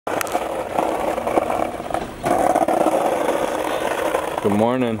Good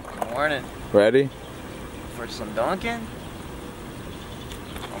morning. Good morning. Ready? For some dunking?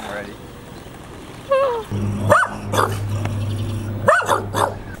 I'm ready.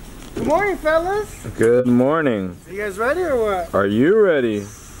 Good morning, fellas. Good morning. You guys ready or what? Are you ready?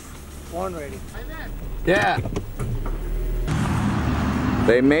 One ready. Yeah.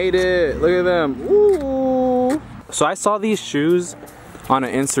 They made it. Look at them. Ooh. So I saw these shoes on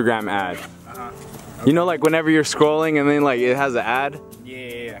an Instagram ad. You know, like whenever you're scrolling and then like it has an ad?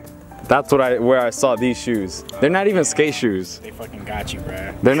 Yeah. That's where I saw these shoes. They're not even skate shoes. They fucking got you,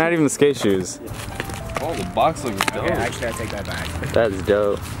 bruh. They're not even skate shoes. Oh, the box looks dope. Okay, actually, I take that back. That's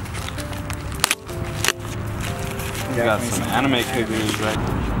dope. You got some anime figures, right?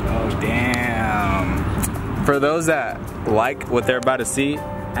 Oh, damn. For those that like what they're about to see,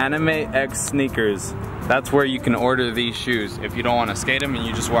 Anime X Sneakers. That's where you can order these shoes if you don't want to skate them and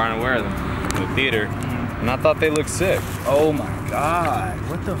you just want to wear them in the theater. And I thought they looked sick. Oh my god.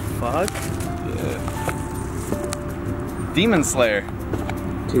 What the fuck? Yeah. Demon Slayer.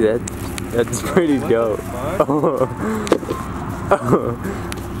 Dude, that's pretty dope.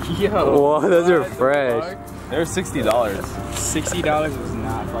 Yo. Whoa, those are fresh. They're $60. $60 is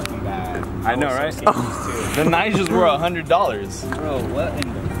not fucking bad. I know, right? The Niges were $100. Bro, what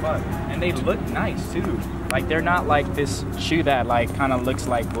in the fuck? And they look nice too. Like they're not like this shoe that like kind of looks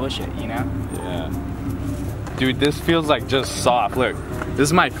like bullshit, you know? Yeah. Dude, this feels like just soft. Look, this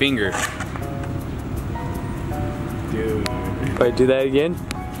is my finger. Dude. Wait, do that again?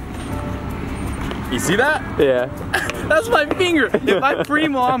 You see that? Yeah. That's my finger. If I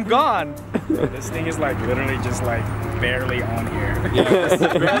primo, I'm gone. This thing is like literally just like barely on here. Yeah, this is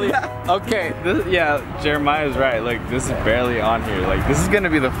barely. Okay, yeah, Jeremiah's right. Like, this is barely on here. Like, this is gonna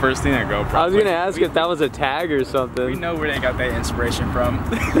be the first thing I go. I was gonna ask if that was a tag or something. We know where they got that inspiration from.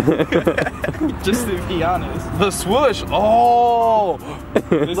 Just to be honest. The swoosh. Oh,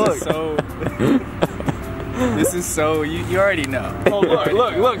 This look. is so. This is so. You already know. Oh,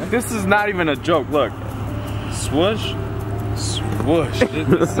 look. This is not even a joke. Look, swoosh, swoosh.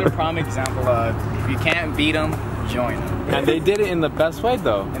 This is a prime example of if you can't beat them, join them. And they did it in the best way,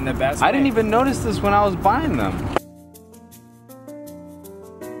 though. In the best. I didn't way. even notice this when I was buying them.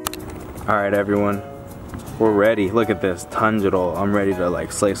 All right, everyone, we're ready. Look at this, Tanjiro. I'm ready to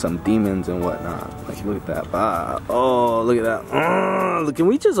like slay some demons and whatnot. Like, look at that. Oh, look at that. Look, can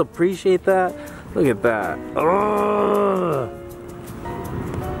we just appreciate that? Look at that. Oh,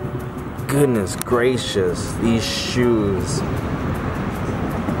 goodness gracious, these shoes.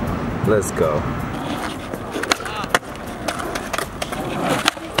 Let's go.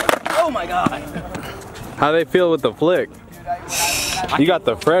 Oh my god. How they feel with the flick? You got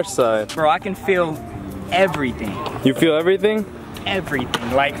the fresh side. Bro, I can feel everything. You feel everything?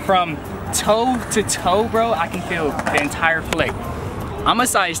 Everything. Like from toe to toe, bro, I can feel the entire flick. I'm a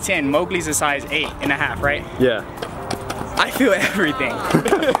size 10, Mowgli's a size 8.5, right? Yeah. I feel everything.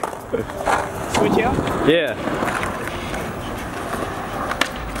 Switch out? Yeah.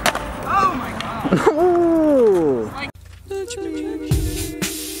 Oh my god. Ooh. Touch me.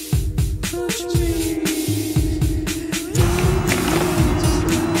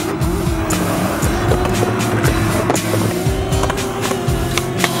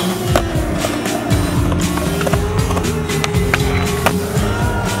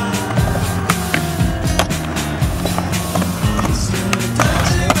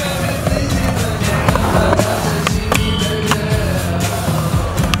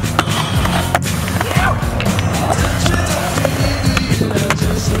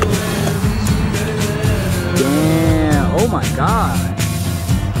 Oh my god.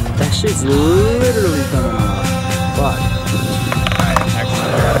 That shit's literally coming off. Fuck.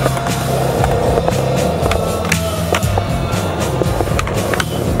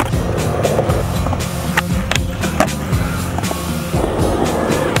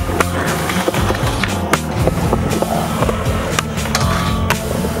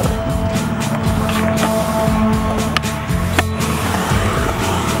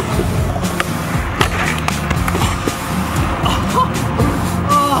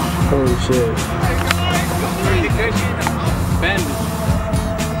 Holy shit. Bend.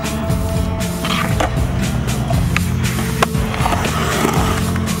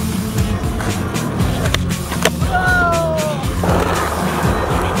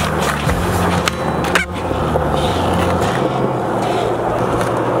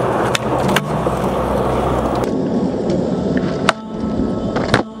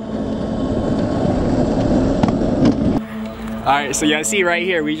 Alright, so y'all see right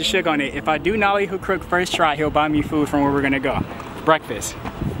here, we just shook on it. If I do nollie hook crook first try, he'll buy me food from where we're gonna go. Breakfast.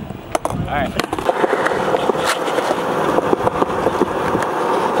 Alright.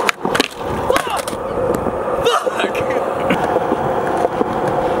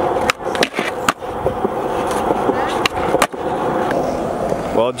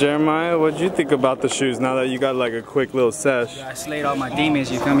 Well, Jeremiah, what'd you think about the shoes now that you got like a quick little sesh? I slayed all my demons,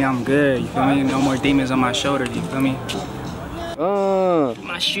 you feel me? I'm good, you feel me? No more demons on my shoulders, you feel me?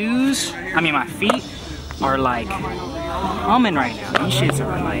 My shoes, my feet are like humming right now. These shits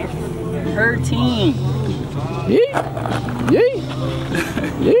are like hurting. Yeet! Yeet!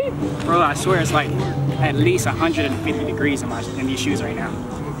 Yeet! Bro, I swear it's like at least 150 degrees in these shoes right now.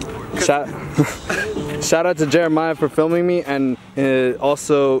 Shout out to Jeremiah for filming me, and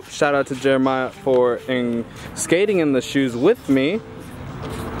also shout out to Jeremiah for skating in the shoes with me.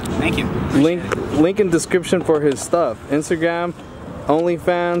 Thank you. Link in description for his stuff. Instagram,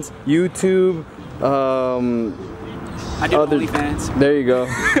 OnlyFans, YouTube. I do OnlyFans. There you go.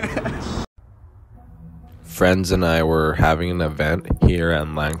 Friends and I were having an event here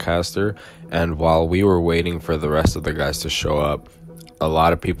in Lancaster, and while we were waiting for the rest of the guys to show up, a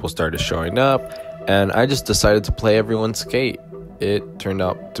lot of people started showing up, and I just decided to play everyone's skate. It turned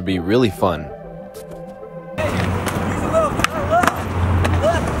out to be really fun.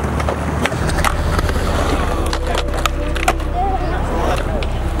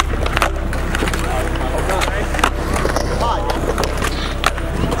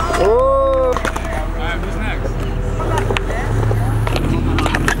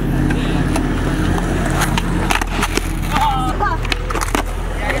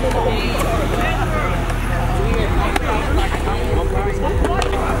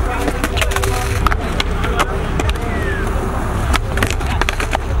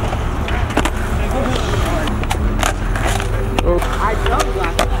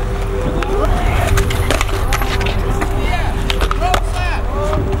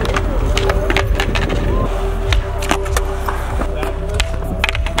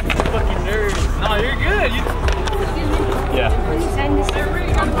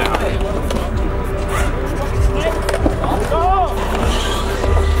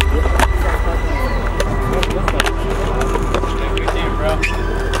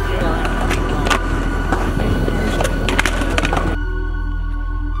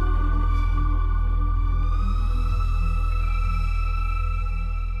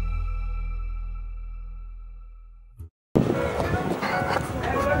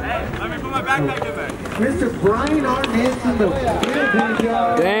 Mr. Brian Arnett in the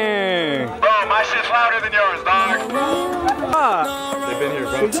Dang. Bro, my shit's louder than yours, dog. They've been here,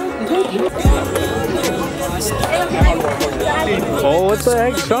 bro. Oh, what the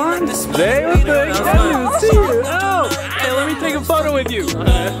heck, Sean? Zay, what the heck? I didn't even see you. Oh, hey, let me take a photo with you.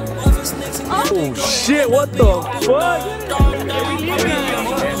 Oh, shit, what the fuck?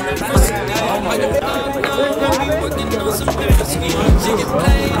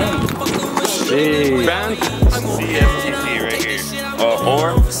 Hey. Band? CFTC right here.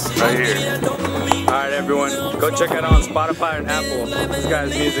 Or right here. Alright, everyone, go check it out on Spotify and Apple. This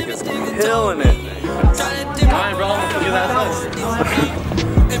guy's music is killing it. Fine, bro. Look at that.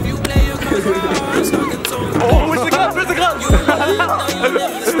 Oh, where's the gloves? Where's the gloves?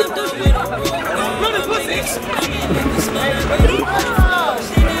 Run his pussy.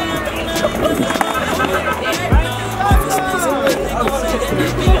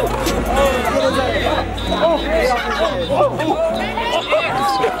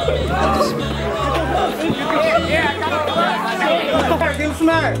 Give him some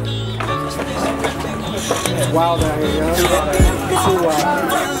air. Wild out here, yo. Too wild.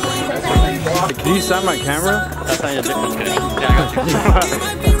 Can you sign my camera? That's not your difference, kid. Yeah, I got you.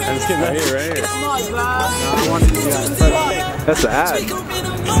 I'm just kidding, right here, right here. I want to do that. That's the ad.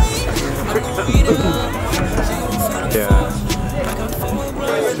 Yeah.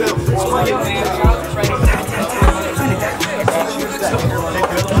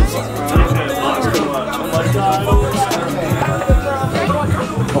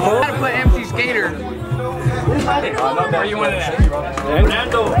 I gotta put MC Skater. Where you want it at?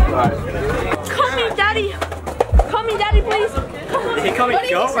 Call me daddy. Call me daddy, please. He call me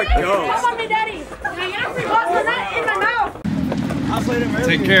go or go? Call me daddy. Not in my mouth.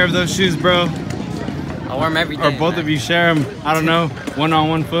 Take care of those shoes, bro. I'll wear them every day. Or both of you share them. I don't know, one on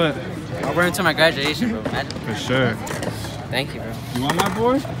one foot. I'll wear them to my graduation, bro. For sure. Thank you, bro. You want my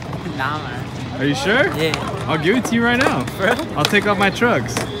board? Nah, man. Are you sure? Yeah. I'll give it to you right now. For real? I'll take off my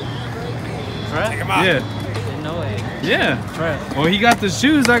trucks. For real? Take him out. Yeah. No way. Yeah. For real? Well, he got the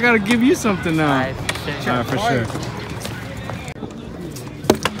shoes. I gotta give you something now. Alright, for sure. Alright, for sure.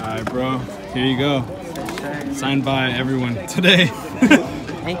 Alright, bro. Here you go. Signed by everyone today.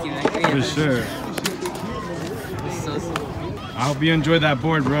 Thank you, man. For sure. I hope you enjoyed that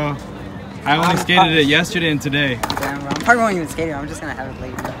board, bro. I only skated it yesterday and today. Damn, bro. I'm probably won't even skate it. I'm just gonna have it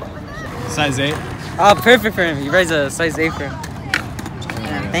later. Size 8? Oh, perfect for him. You raise a size 8 for him.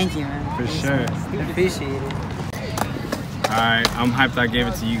 Man, thank you, man. For sure. Appreciate it. Alright, I'm hyped I gave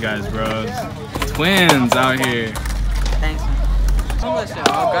it to you guys, bro. Twins out here. Thanks, man. Some of that shit.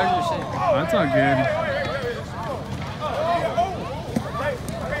 I'll guard your shit. Oh, that's all good.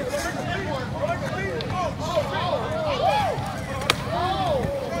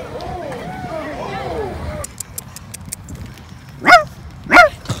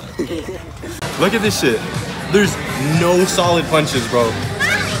 Look at this shit. There's no solid punches, bro.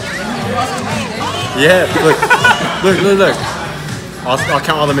 Yeah, look. I'll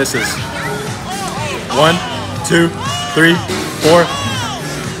count all the misses. 1, 2, 3, 4,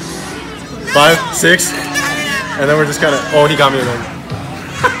 5, 6, and then we're just kind of. Oh, he got me again.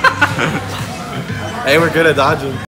 Hey, we're good at dodging.